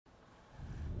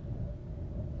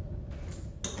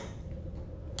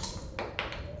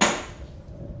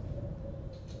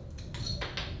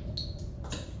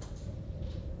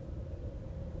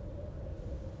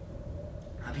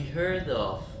heard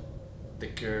of the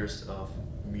Curse of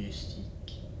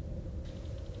Musique?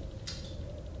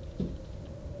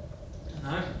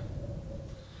 No.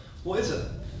 What is it?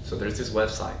 So there's this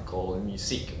website called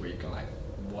Musique where you can like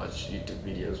watch YouTube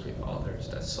videos with others,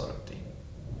 that sort of thing.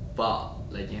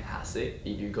 But legend has it,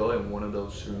 if you go in one of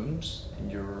those rooms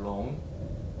and you're alone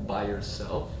by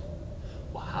yourself,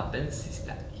 what happens is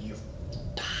that you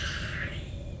die.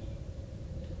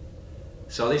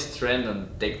 So this trend on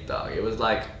TikTok, it was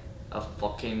like a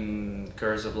fucking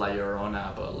Curse of La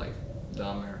Llorona, but like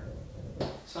dumber.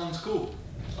 Sounds cool.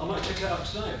 I might check it out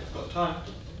tonight if I've got time.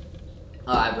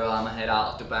 Alright bro, I'ma head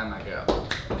out to bang my girl.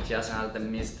 She hasn't had the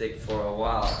Mystic for a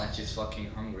while and she's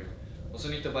fucking hungry. Also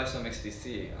need to buy some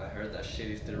XTC. I heard that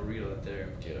shit is the real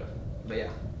Ethereum killer. But yeah,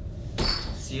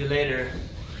 see you later.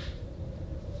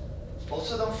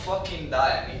 Also don't fucking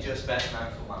die, I need your best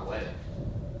man for my wedding.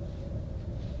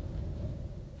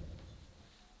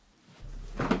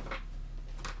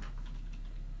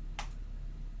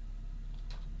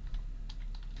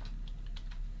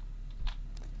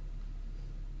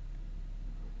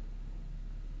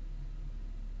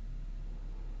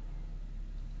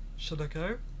 Should I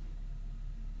go?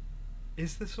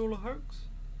 Is this all a hoax?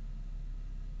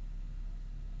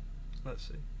 Let's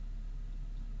see.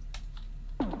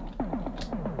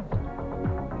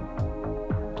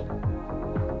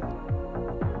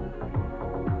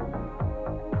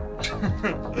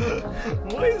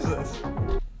 What is this?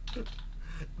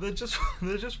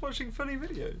 They're just watching funny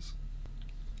videos.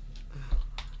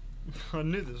 I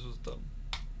knew this was dumb.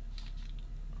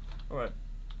 Alright.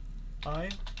 I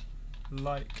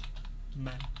like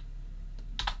men.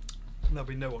 There'll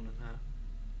be no one in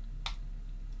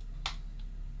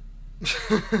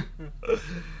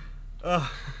here.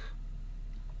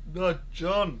 God,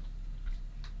 John.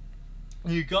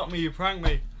 You got me, you pranked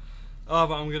me. Oh,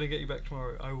 but I'm gonna get you back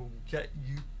tomorrow. I will get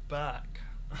you back.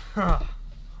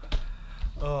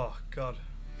 Oh, God.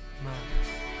 Man.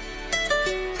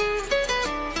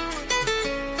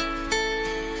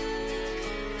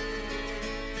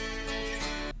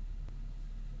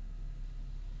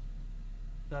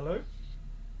 Hello?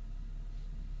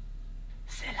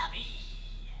 C'est la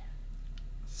vie.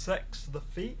 Sex the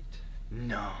feet?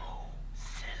 No,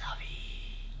 c'est la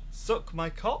vie. Suck my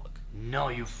cock? No,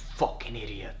 you fucking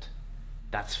idiot.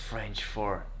 That's French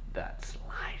for that's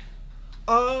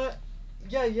life.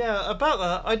 Yeah, about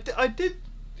that. I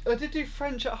did do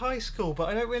French at high school, but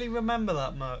I don't really remember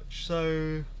that much,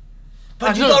 so...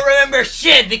 But you don't remember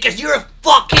shit because you're a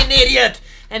fucking idiot,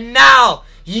 and now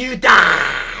you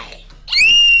die.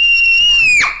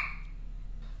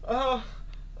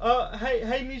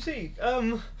 Hey, Musique,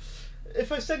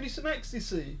 if I send you some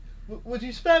ecstasy, would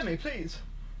you spare me, please?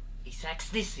 It's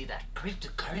ecstasy, that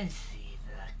cryptocurrency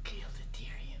that killed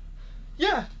Ethereum.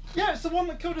 Yeah, it's the one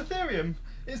that killed Ethereum.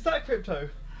 It's that crypto.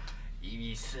 If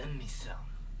you send me some,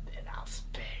 then I'll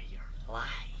spare your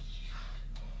life.